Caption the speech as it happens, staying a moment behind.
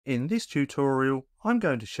In this tutorial, I'm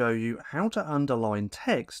going to show you how to underline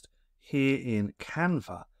text here in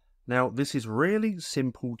Canva. Now, this is really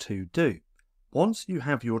simple to do. Once you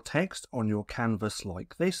have your text on your canvas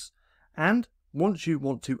like this, and once you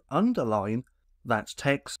want to underline that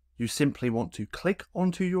text, you simply want to click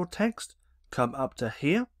onto your text, come up to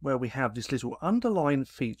here where we have this little underline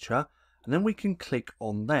feature, and then we can click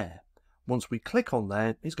on there. Once we click on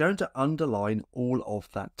there, it's going to underline all of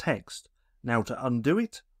that text. Now to undo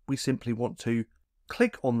it, we simply want to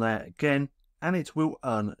click on there again and it will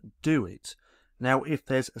undo it. Now if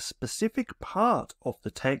there's a specific part of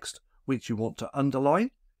the text which you want to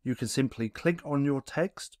underline, you can simply click on your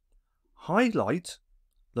text, highlight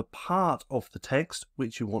the part of the text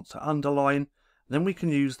which you want to underline, then we can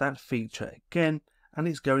use that feature again and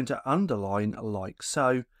it's going to underline like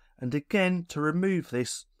so. And again, to remove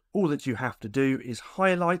this, all that you have to do is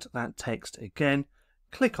highlight that text again,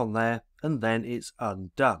 click on there, and then it's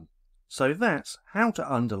undone. So that's how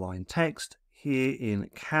to underline text here in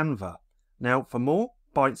Canva. Now for more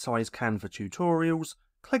bite-sized Canva tutorials,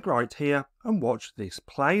 click right here and watch this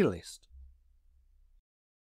playlist.